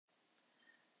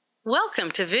Welcome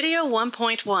to Video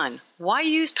 1.1, Why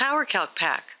Use PowerCalc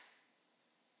Pack?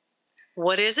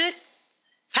 What is it?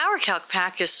 PowerCalc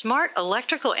Pack is smart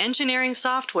electrical engineering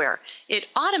software. It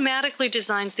automatically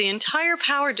designs the entire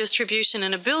power distribution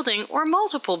in a building or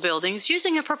multiple buildings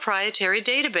using a proprietary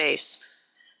database.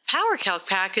 PowerCalc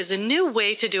Pack is a new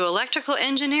way to do electrical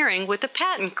engineering with a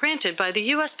patent granted by the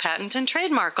U.S. Patent and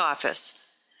Trademark Office.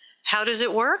 How does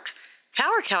it work?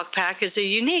 PowerCalc Pack is a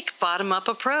unique bottom-up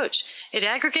approach. It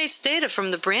aggregates data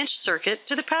from the branch circuit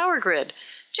to the power grid.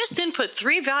 Just input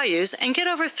 3 values and get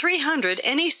over 300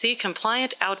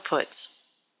 NEC-compliant outputs.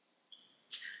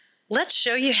 Let's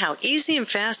show you how easy and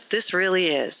fast this really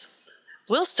is.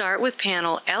 We'll start with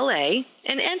panel LA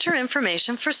and enter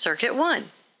information for circuit 1.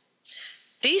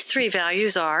 These 3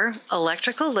 values are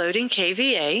electrical loading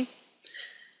kVA,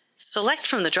 select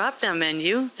from the drop-down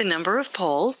menu the number of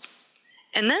poles,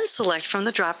 and then select from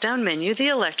the drop-down menu the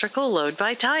electrical load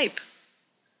by type.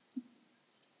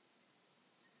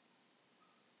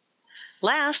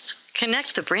 Last,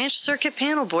 connect the branch circuit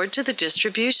panel board to the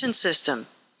distribution system.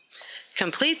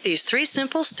 Complete these 3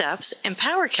 simple steps and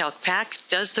PowerCalc Pack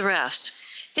does the rest.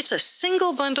 It's a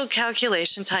single bundle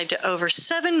calculation tied to over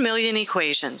 7 million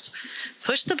equations.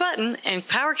 Push the button and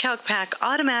PowerCalc Pack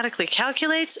automatically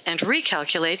calculates and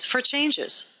recalculates for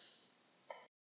changes.